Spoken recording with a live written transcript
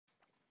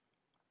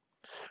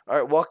All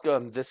right,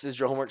 welcome. This is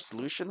your homework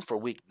solution for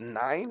week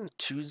 9,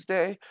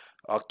 Tuesday,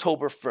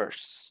 October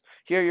 1st.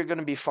 Here you're going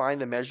to be finding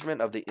the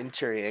measurement of the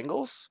interior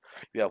angles.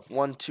 You have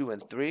 1, 2,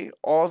 and 3.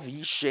 All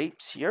these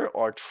shapes here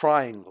are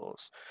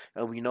triangles.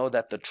 And we know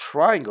that the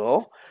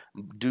triangle,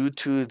 due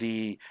to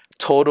the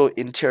total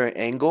interior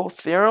angle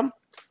theorem,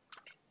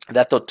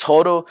 that the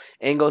total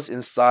angles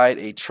inside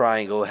a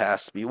triangle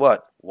has to be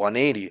what?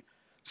 180.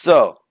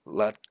 So,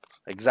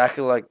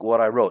 exactly like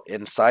what I wrote,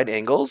 inside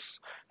angles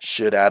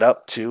should add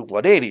up to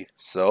 180.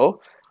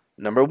 So,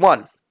 number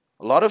one,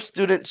 a lot of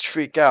students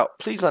freak out.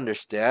 Please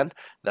understand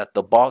that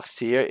the box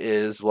here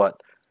is what?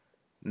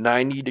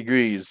 90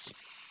 degrees.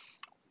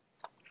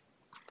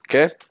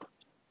 Okay?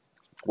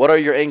 What are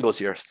your angles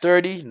here?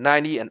 30,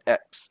 90, and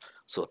x.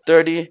 So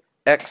 30,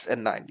 x,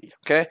 and 90.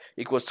 Okay?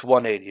 Equals to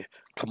 180.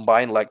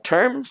 Combine like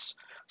terms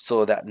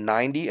so that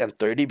 90 and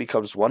 30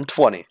 becomes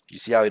 120. You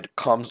see how it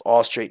comes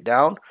all straight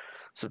down?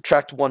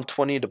 Subtract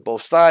 120 to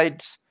both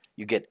sides.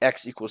 You get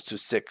x equals to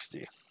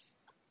 60.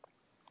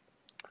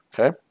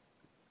 Okay?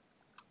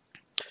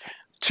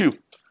 2.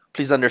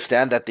 Please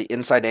understand that the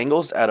inside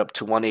angles add up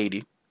to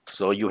 180.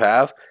 So you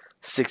have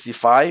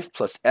 65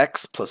 plus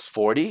x plus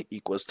 40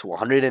 equals to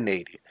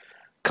 180.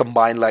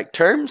 Combine like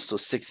terms, so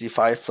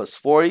 65 plus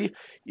 40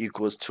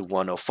 equals to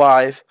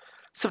 105.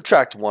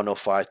 Subtract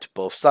 105 to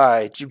both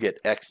sides, you get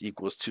x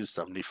equals to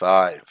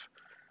 75.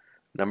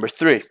 Number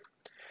 3.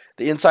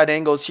 The inside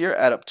angles here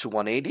add up to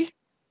 180.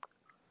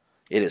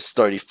 It is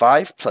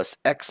 35 plus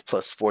x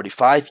plus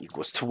 45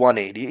 equals to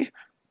 180.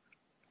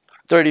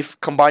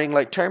 Combining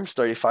like terms,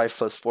 35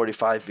 plus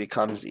 45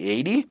 becomes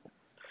 80,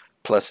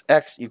 plus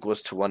x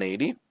equals to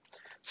 180.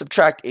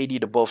 Subtract 80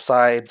 to both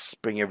sides,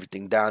 bring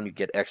everything down, you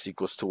get x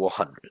equals to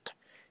 100.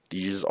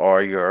 These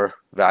are your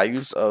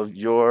values of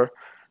your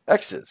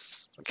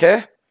x's,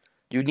 okay?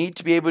 You need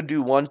to be able to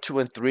do 1, 2,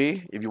 and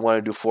 3 if you want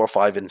to do 4,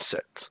 5, and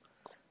 6,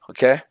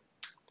 okay?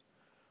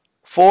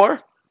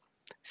 4,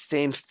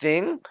 same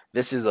thing.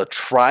 This is a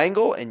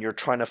triangle, and you're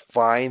trying to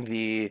find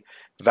the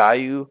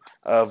value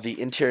of the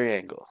interior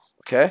angle,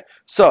 okay?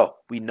 So,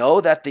 we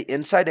know that the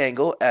inside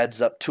angle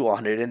adds up to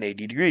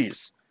 180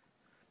 degrees.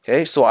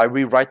 Okay, so I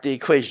rewrite the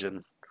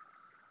equation.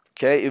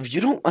 Okay, if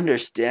you don't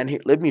understand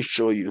here, let me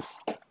show you.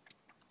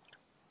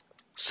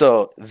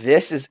 So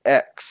this is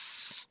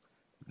x.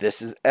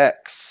 This is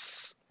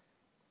x.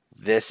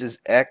 This is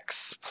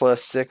x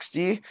plus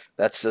 60.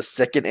 That's the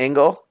second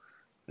angle.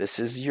 This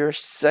is your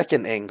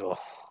second angle.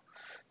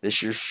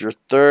 This is your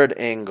third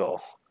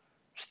angle.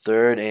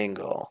 Third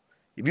angle.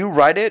 If you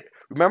write it,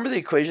 remember the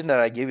equation that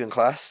I gave you in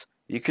class?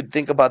 You could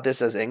think about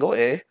this as angle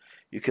A.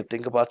 You could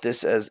think about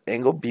this as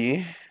angle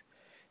B.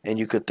 And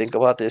you could think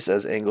about this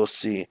as angle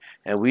C.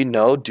 And we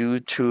know due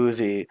to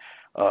the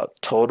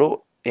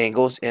total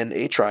angles in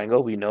a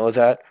triangle, we know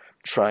that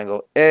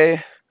angle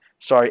A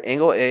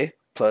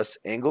plus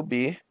angle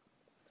B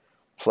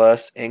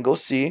plus angle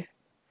C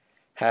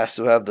has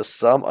to have the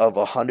sum of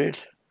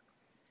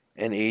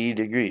 180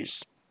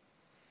 degrees.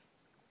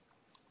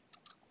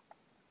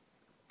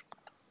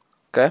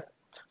 Okay?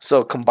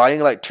 So combining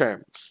like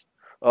terms,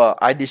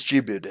 I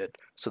distributed.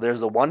 So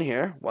there's a 1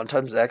 here. 1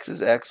 times x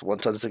is x. 1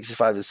 times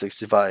 65 is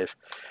 65.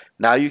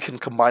 Now you can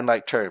combine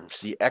like terms.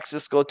 The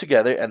x's go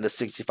together and the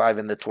 65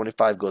 and the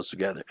 25 goes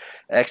together.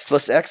 X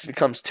plus x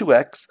becomes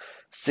 2x.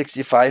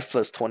 65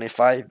 plus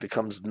 25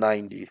 becomes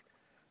 90.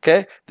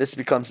 Okay? This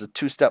becomes a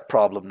two-step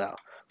problem now.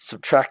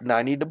 Subtract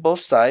 90 to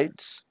both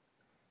sides.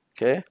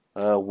 Okay?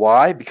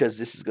 Why? Because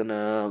this is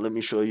gonna, let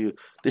me show you.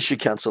 This should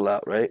cancel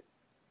out, right?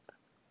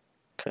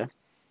 Okay.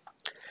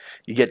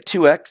 You get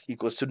 2x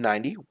equals to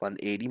 90.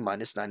 180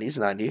 minus 90 is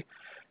 90.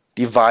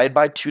 Divide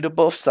by 2 to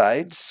both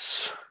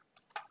sides.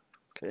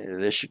 Okay,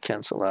 this should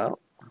cancel out.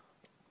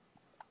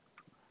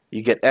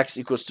 You get x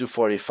equals to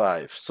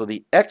 45. So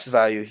the x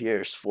value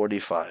here is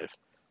 45.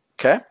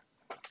 Okay?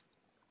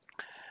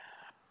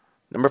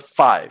 Number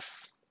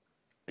 5.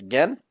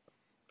 Again,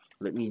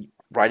 let me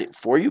write it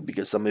for you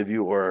because some of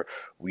you are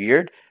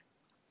weird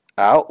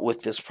out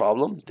with this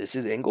problem. This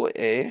is angle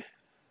A.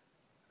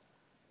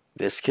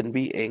 This can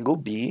be angle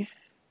B.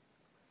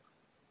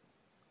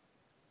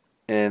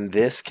 And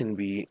this can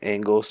be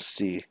angle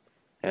C.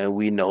 And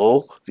we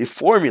know the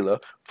formula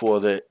for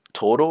the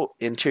total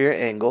interior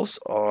angles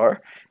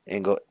are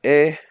angle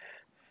A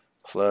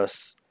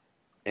plus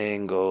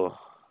angle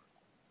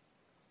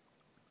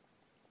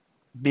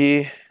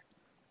B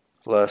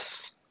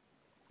plus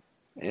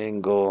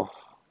angle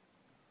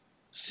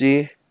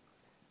C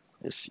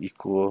is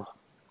equal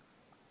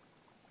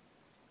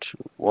to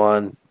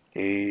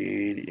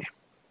 180.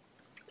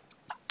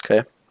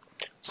 Okay,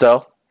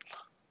 so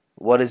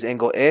what is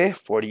angle A?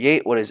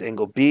 48. What is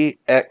angle B?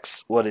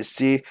 X. What is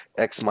C?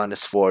 X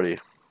minus 40.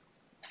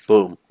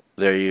 Boom.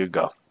 There you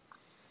go.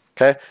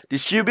 Okay.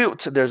 Distribute.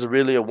 There's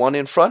really a 1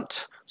 in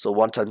front. So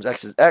 1 times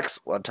x is x.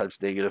 1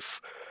 times negative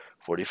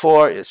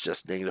 44 is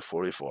just negative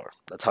 44.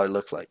 That's how it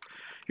looks like.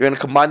 You're going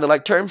to combine the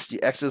like terms.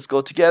 The x's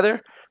go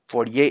together.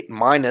 48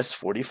 minus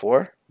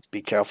 44.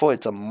 Be careful.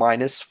 It's a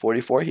minus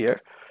 44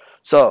 here.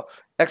 So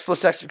x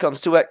plus x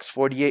becomes 2x.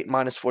 48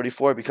 minus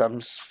 44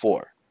 becomes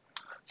 4.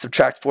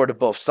 Subtract 4 to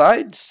both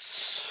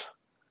sides.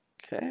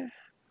 Okay.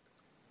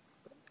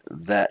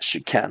 That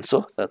should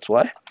cancel. That's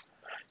why.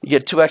 You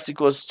get 2x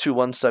equals to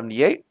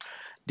 178.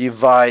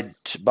 Divide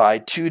by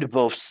 2 to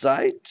both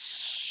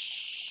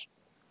sides.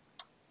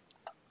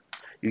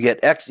 You get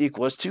x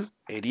equals to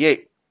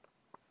 88.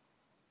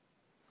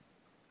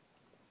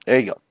 There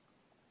you go.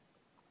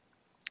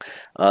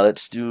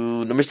 Let's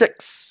do number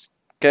 6.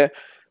 Okay.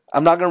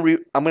 I'm not gonna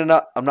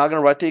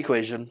write the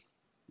equation,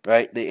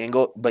 right? The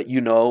angle, but you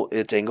know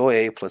it's angle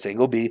A plus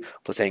angle B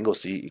plus angle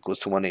C equals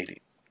to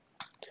 180.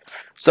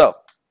 So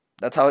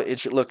that's how it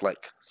should look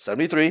like.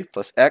 73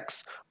 plus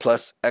x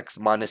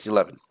minus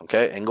 11.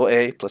 Okay, angle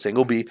A plus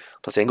angle B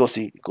plus angle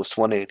C equals to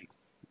 180.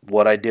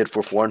 What I did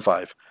for 4 and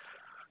 5.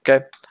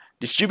 Okay,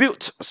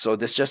 distribute. So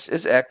this just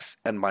is x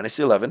and minus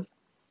 11.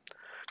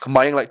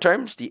 Combining like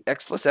terms, the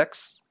x plus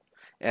x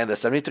and the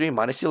 73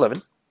 minus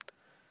 11.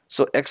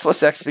 So x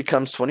plus x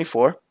becomes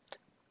 24.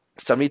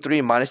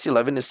 73 minus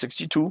 11 is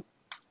 62.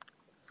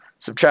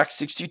 Subtract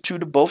 62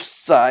 to both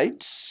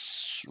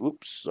sides.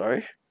 Oops,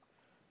 sorry.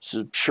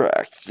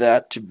 Subtract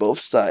that to both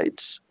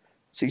sides.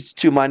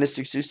 62 minus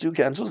 62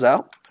 cancels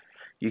out.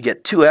 You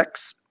get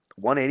 2x.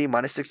 180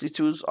 minus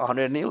 62 is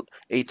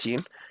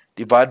 118.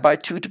 Divide by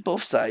 2 to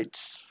both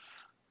sides.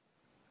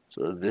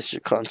 So this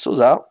cancels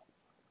out.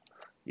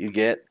 You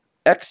get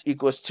x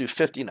equals to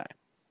 59.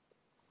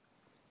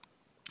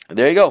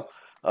 There you go.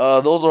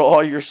 Those are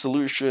all your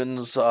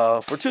solutions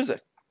for Tuesday.